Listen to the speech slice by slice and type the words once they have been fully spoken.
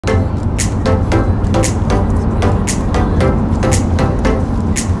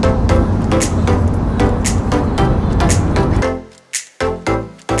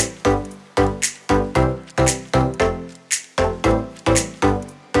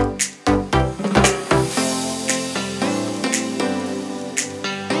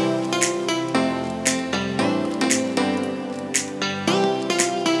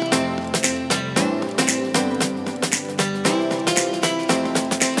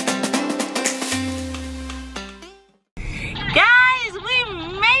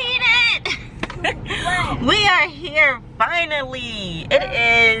here finally.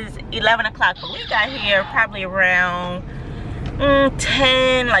 It is 11 o'clock, but we got here probably around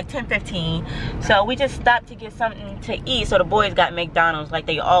 10, like 10:15. So we just stopped to get something to eat. So the boys got McDonald's like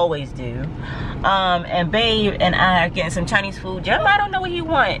they always do. And Babe and I are getting some Chinese food. Jeremiah, I don't know what he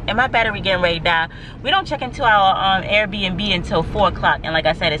want, and my battery getting ready to die. We don't check into our Airbnb until 4 o'clock, and like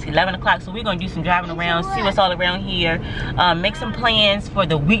I said, it's 11 o'clock. So we're gonna do some driving around, see what's all around here, make some plans for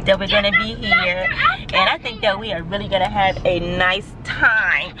the week that we're gonna be here, and I think that we are really gonna have a nice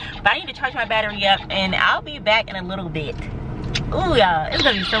time. But I need to charge my battery up, and I'll be back in a little bit. Ooh, y'all, it's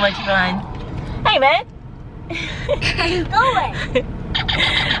gonna be so much fun. Hey, man. How you doing?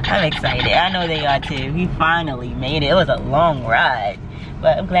 I'm excited. I know they are too. We finally made it. It was a long ride,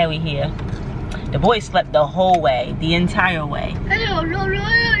 but I'm glad we're here. The boys slept the whole way, the entire way.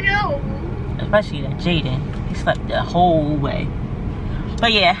 Especially Jaden. He slept the whole way.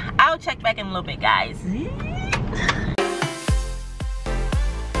 But yeah, I'll check back in a little bit, guys.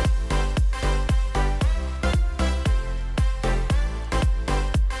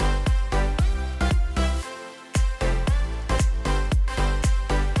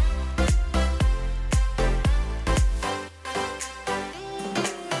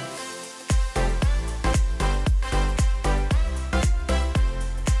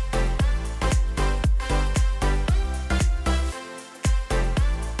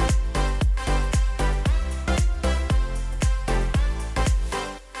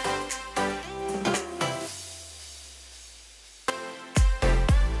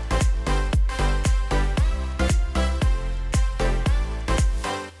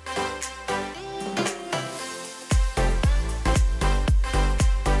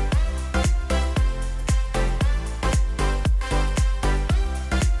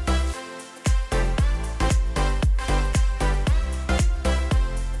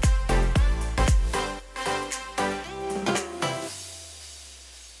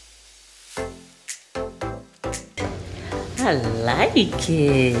 I like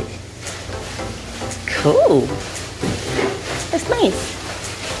it. Cool. That's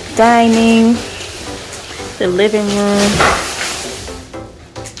nice. Dining. The living room.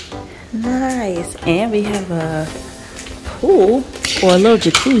 Nice. And we have a pool or a little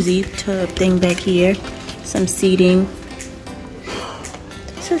jacuzzi tub thing back here. Some seating.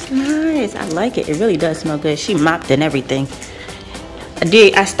 This is nice. I like it. It really does smell good. She mopped and everything.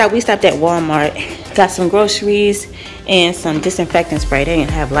 We stopped at Walmart. Got some groceries and some disinfectant spray. They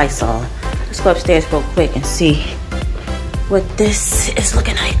didn't have Lysol. Let's go upstairs real quick and see what this is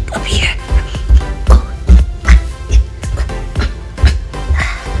looking like up here.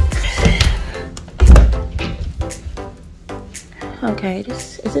 Okay,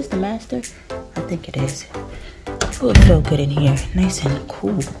 is this the master? I think it is. It would feel good in here. Nice and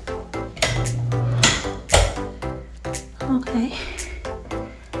cool. Okay.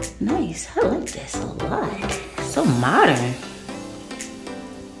 Nice. I like this a lot. So modern.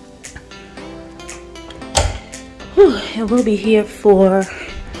 Whew, and we'll be here for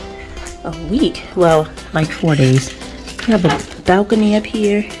a week. Well, like 4 days. We have a balcony up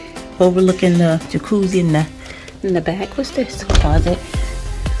here overlooking the jacuzzi in the back. What's this? Closet.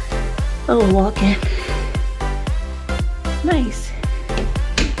 Oh, walk-in. Nice.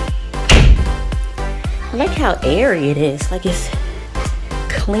 I like how airy it is. Like it's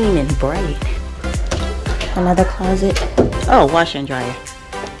clean and bright. Another closet. Oh, washer and dryer.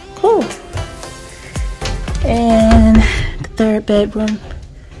 Cool. And the third bedroom.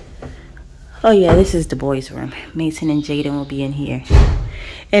 Oh yeah, this is the boys' room. Mason and Jaden will be in here.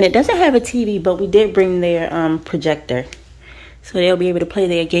 And it doesn't have a TV, but we did bring their projector. So they'll be able to play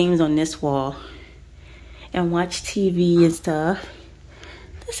their games on this wall and watch TV and stuff.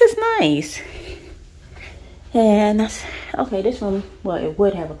 This is nice. And that's, okay, this room, well, it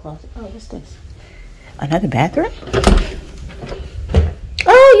would have a closet. Oh, what's this? Another bathroom?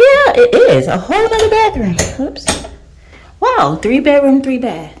 Oh yeah, it is. A whole other bathroom. Oops. Wow, 3 bedroom, 3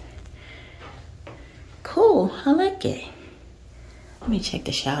 bath. Cool, I like it. Let me check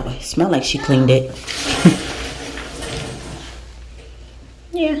the shower. It smells like she cleaned it.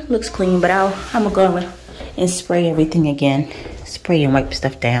 Yeah, looks clean, but I'm gonna go and spray everything again. Spray and wipe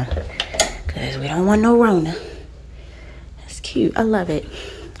stuff down. Because we don't want no Rona. That's cute. I love it.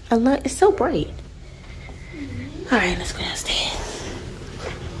 It's so bright. Alright, let's go downstairs.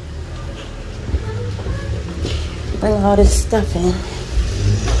 Bring all this stuff in.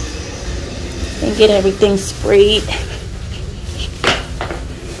 And get everything sprayed.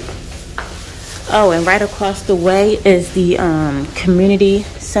 Oh, and right across the way is the community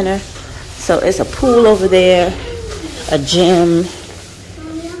center. So it's a pool over there, a gym.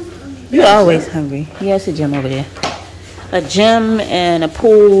 You're always hungry. Yeah, it's a gym over there. a gym and a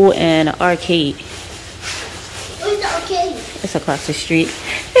pool and an arcade. Where's the arcade? It's across the street.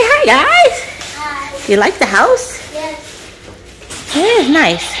 Hey, hi guys. Hi. You like the house? Yes. Yeah, it's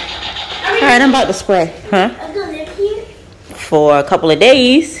nice. All right, I'm about to spray. Huh? I'm gonna live here. For a couple of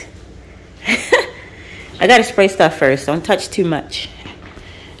days. I gotta spray stuff first. Don't touch too much.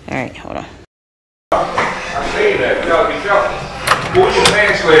 All right, hold on. I say that. Y'all get y'all. Pull your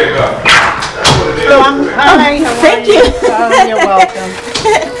pants leg up. That's what it is. Hi, how Thank are you. Oh, you're welcome.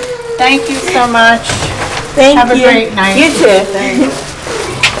 Thank you so much. Thank Have you. a great night. You too. Thanks.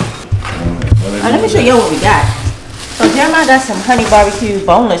 Let me show you what we got. So Jeremiah got some honey barbecue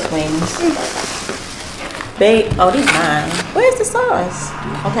boneless wings. Babe, oh, these mine. Where's the sauce?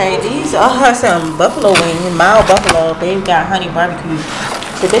 Okay, these are some buffalo wings, mild buffalo. They've got honey barbecue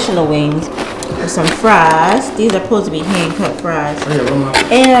traditional wings with some fries. These are supposed to be hand cut fries.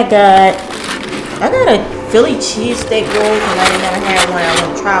 And I got a Philly cheesesteak roll because I ain't never had one. I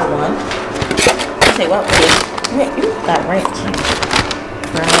want to try one. I'll say what? Wait, you got ranch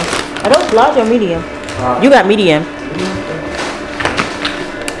fries. Are those large or medium? You got medium.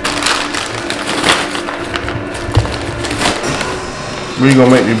 We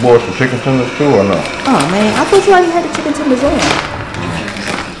gonna make these boys some chicken tenders too or not? Oh man, I thought you already had the chicken tenders on.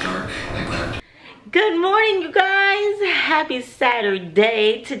 Good morning, you guys. Happy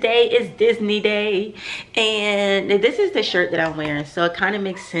Saturday. Today is Disney Day. And this is the shirt that I'm wearing. So it kind of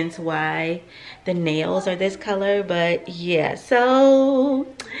makes sense why the nails are this color. But yeah, so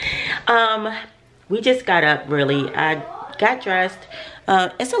we just got up really. I got dressed.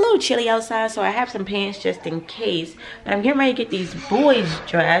 It's a little chilly outside, so I have some pants just in case. But I'm getting ready to get these boys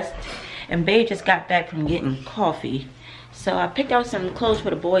dressed. And Babe just got back from getting coffee. So I picked out some clothes for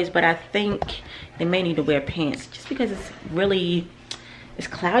the boys, but I think they may need to wear pants just because it's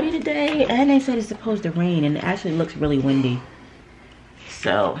cloudy today. And they said it's supposed to rain, and it actually looks really windy.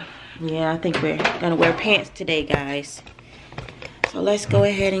 So yeah, I think we're gonna wear pants today, guys. So let's go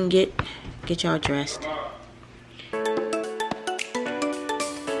ahead and get y'all dressed.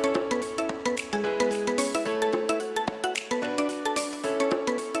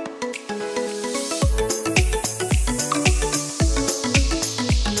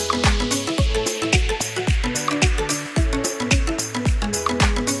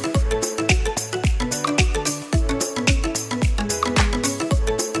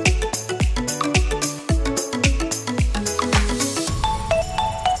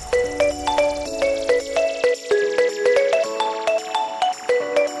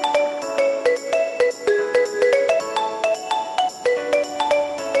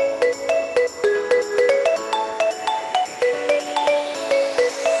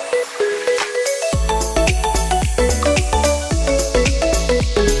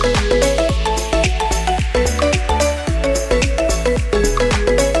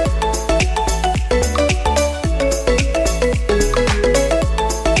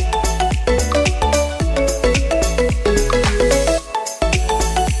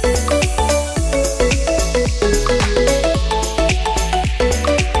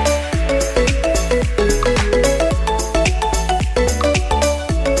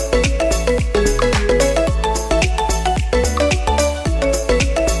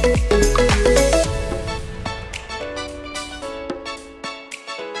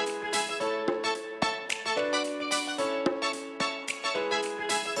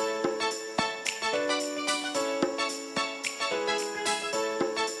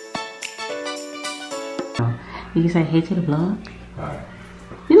 You say hey to the vlog? Hi.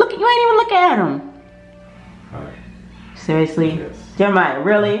 You ain't even look at him. Hi. Seriously? Yes. Jeremiah,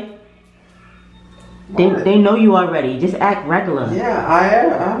 really? They know you already. Just act regular. Yeah, I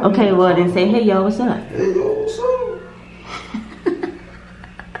am. Okay, well then say hey y'all, what's up? Hey, yo, what's up?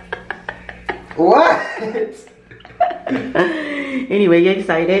 What? Anyway, you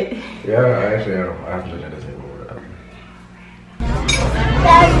excited? Yeah, I actually am. I have to look at this table.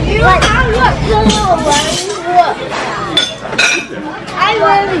 I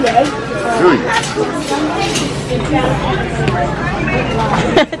love it.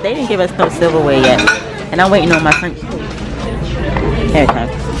 They didn't give us no silverware yet. And I'm waiting on my French toast. Here it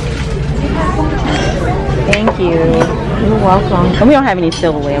comes. Thank you. You're welcome. And we don't have any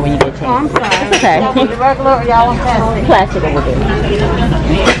silverware when you get a chance. Oh, I'm sorry. It's okay. Regular, y'all want plastic? Plastic over there.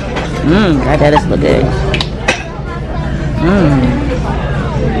 That does look good.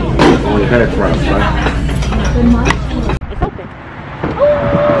 Only had fries, right? It's open.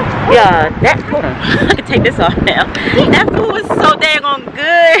 Yeah, that food. I can take this off now. That food was so daggone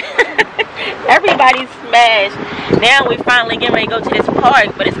good. Everybody smashed. Now we finally getting ready to go to this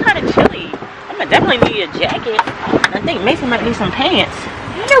park, but it's kind of chilly. I'm gonna Definitely need a jacket. I think Mason might need some pants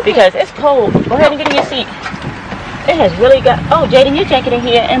because it's cold. Go ahead and get in your seat. It has really got. Oh, Jaden, your jacket in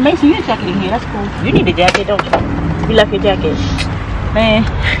here, and Mason, your jacket in here. That's cool. You need a jacket, don't you? You left your jacket, man.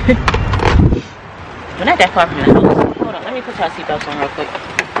 We're not that far from the house. Hold on, let me put y'all seatbelts on real quick.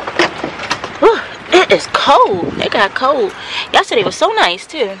 Whew, it is cold. It got cold. Yesterday was so nice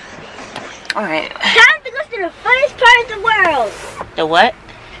too. All right. Time to go to the funnest part of the world. The what?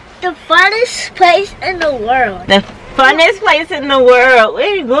 The funnest place in the world. The funnest place in the world. Where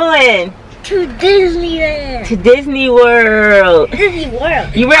are you going? To Disneyland. To Disney World. Disney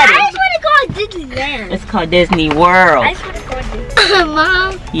World. You ready? I just want to go to Disneyland. It's called Disney World. I just want to go to Disneyland.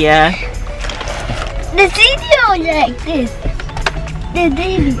 Mom, Yeah. the video like this. The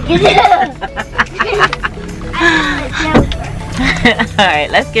baby. Alright,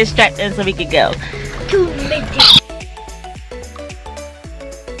 let's get strapped in so we can go. To Mickey.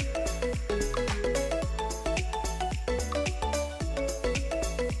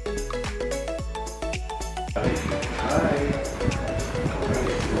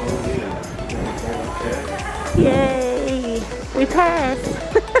 Yay! We passed!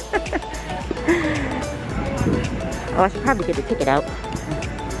 Oh, I should probably get the ticket out.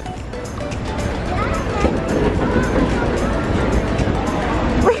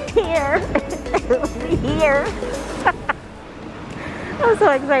 We're here! We're here! I'm so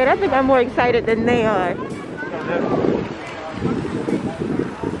excited. I think I'm more excited than they are.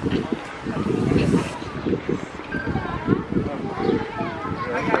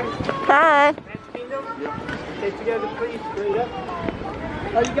 Hi! Stay together, please. Straight up.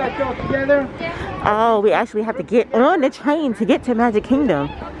 Oh, you got y'all together? Oh, we actually have to get on the train to get to Magic Kingdom.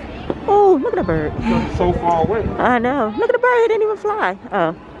 Oh, look at the bird. So far away. I know. Look at the bird. He didn't even fly.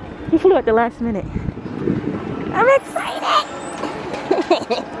 Oh, he flew at the last minute. I'm excited.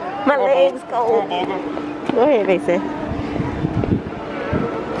 My legs cold. Go ahead, Mason.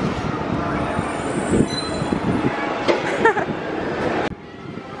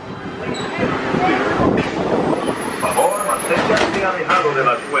 De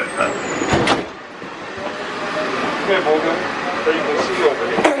las puertas. Okay, Boga, so you can see over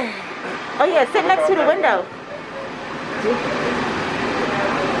here. Oh yeah, sit next to the window.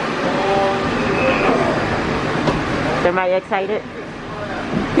 Am I excited?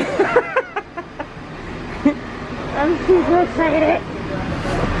 I'm super excited.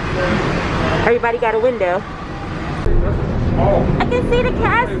 Everybody got a window. Oh. I can see the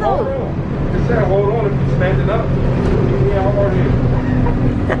castle. Hey, hold on. It said hold on if you're standing up. Yeah, I'm already.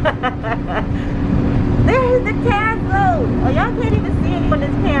 There's the castle. Oh, y'all can't even see it on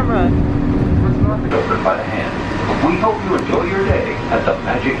this camera. Delivered by hand. We hope you enjoy your day at the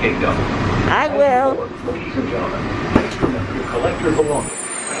Magic Kingdom. I will. Ladies and gentlemen, please remember to collect your belongings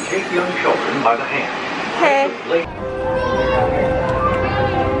and take young children by the hand. Okay.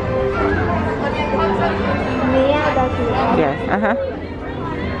 Yes, uh-huh.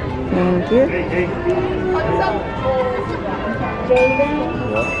 Thank you.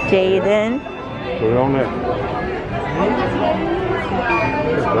 Jaden. Put it on there.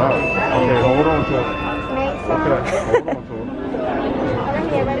 Good job. Okay, hold on to it. Okay, hold on to it.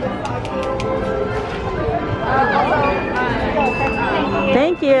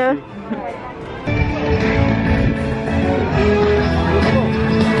 Thank you.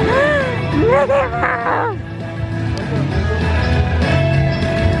 Look at her.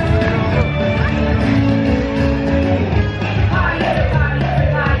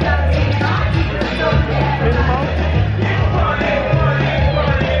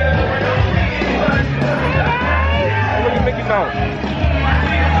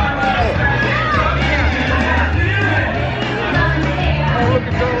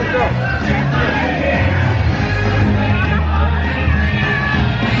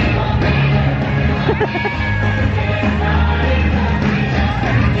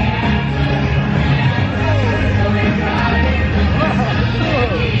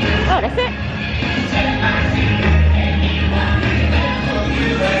 Oh, that's it?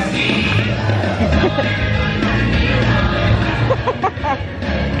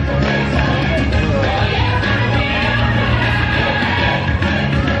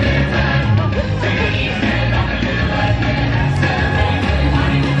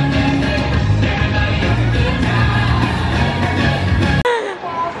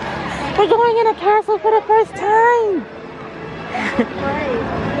 We're going in a castle for the first time.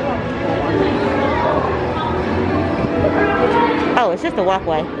 Oh, it's just a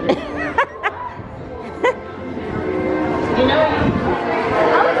walkway.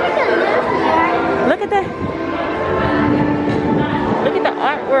 Look at the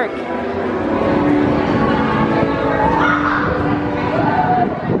artwork.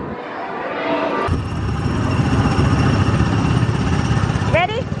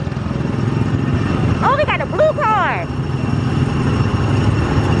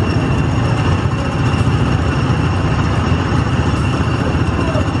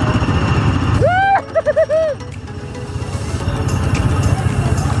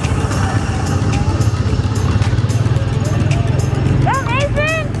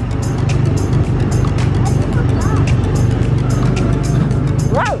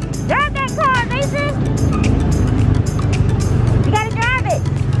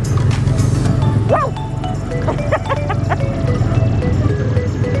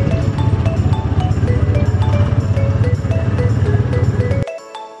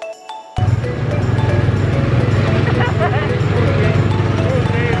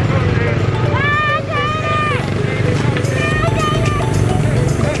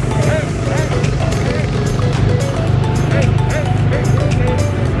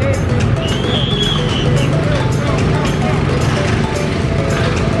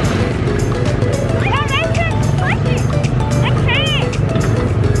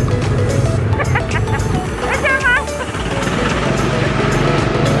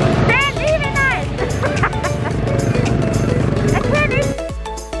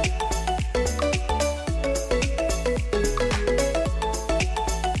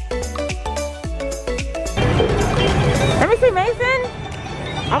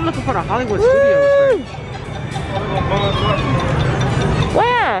 some part of Hollywood Studios.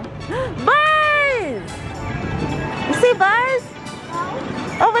 Where? Buzz! You see Buzz?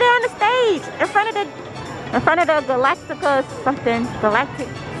 Over there on the stage, in front of the Galactica something, Galactic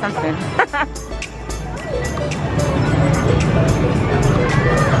something.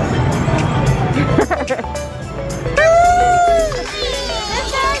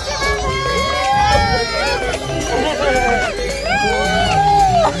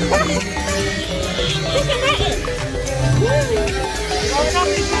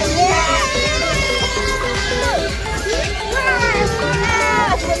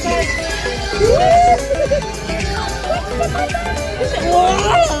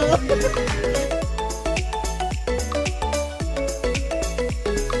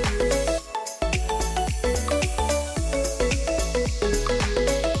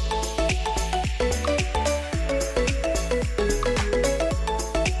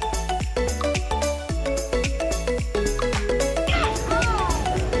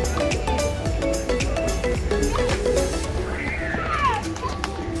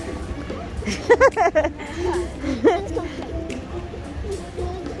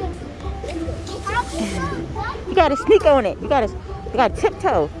 You gotta sneak on it. You gotta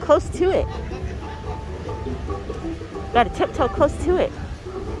tiptoe close to it. You gotta tiptoe close to it.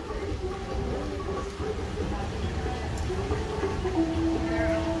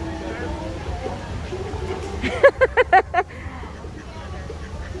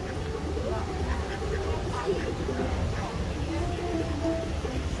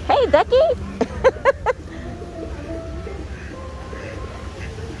 Hey, Ducky.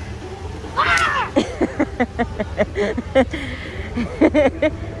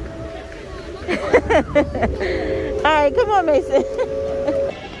 Alright, come on, Mason.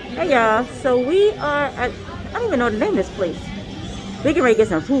 Hey, y'all. So we are at, I don't even know the name of this place. We can ready to get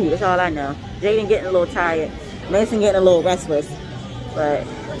some food. That's all I know. Jaden getting a little tired. Mason getting a little restless. But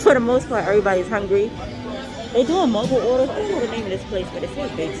for the most part, everybody's hungry. They doing mobile orders. I don't know the name of this place, but it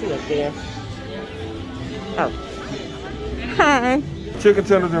says big too up there. Oh. Hi. Chicken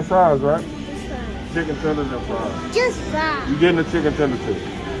tenders and fries, right? Chicken tenders and fries. Just fries. You getting the chicken tender too?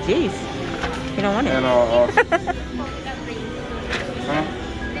 Jeez. You don't want it. And huh?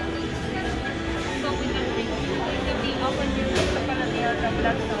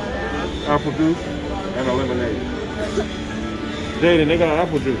 Apple juice and a lemonade. Jaden, they got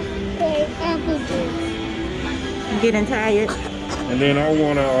apple juice. Okay, apple juice. I'm getting tired. And then I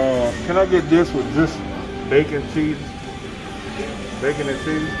wanna, can I get this with just bacon, cheese? Bacon and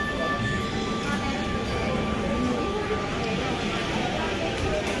cheese?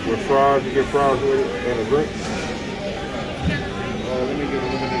 With fries, you get fries with it and a drink. Let me get a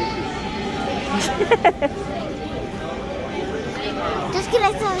lemonade too. Just get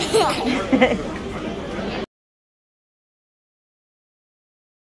us some here.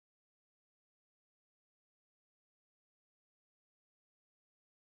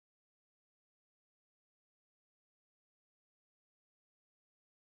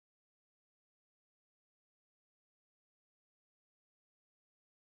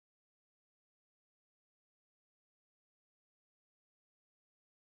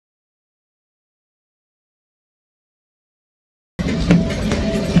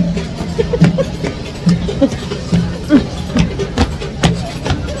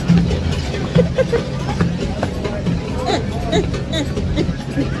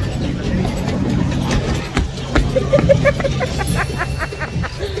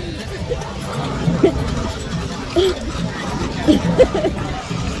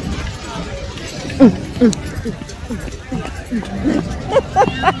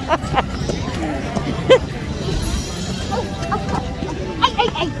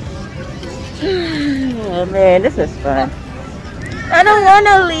 Oh man, this is fun. I don't want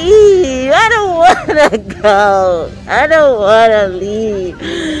to leave. I don't want to go. I don't want to leave.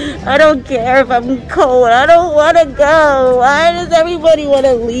 I don't care if I'm cold. I don't want to go. Why does everybody want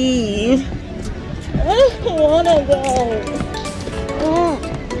to leave? I don't want to go.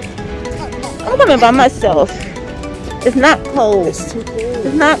 I'm coming by myself. It's not cold. It's too cold.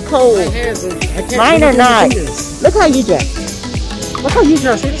 It's not cold. My hands are, I can't Mine are do not. this. Look how you dress. Look how you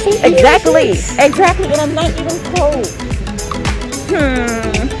dress. Exactly. Exactly. And I'm not even cold.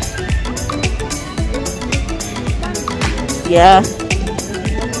 Yeah.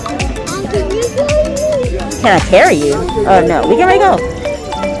 Can I carry you? Oh no. We can ready to go.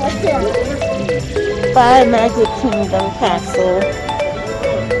 Bye, Magic Kingdom Castle.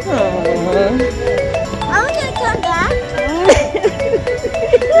 I'm gonna come back.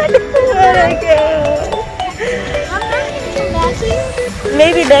 I wanna go. I'm not gonna come back here.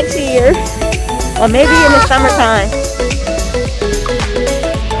 maybe next year. Or maybe in the summertime.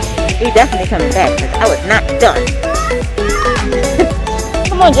 He's definitely coming back because I was not done.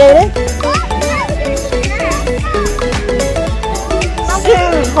 Come on, Jaden.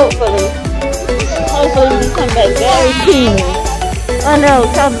 Soon, hopefully. Hopefully we come back very keenly. Oh no,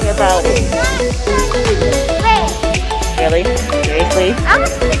 tell me about it. Really? Seriously? I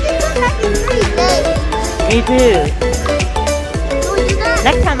was thinking it was like in 3 days. Me too. Can we do that?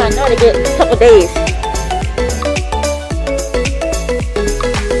 Next time I know to get a couple days.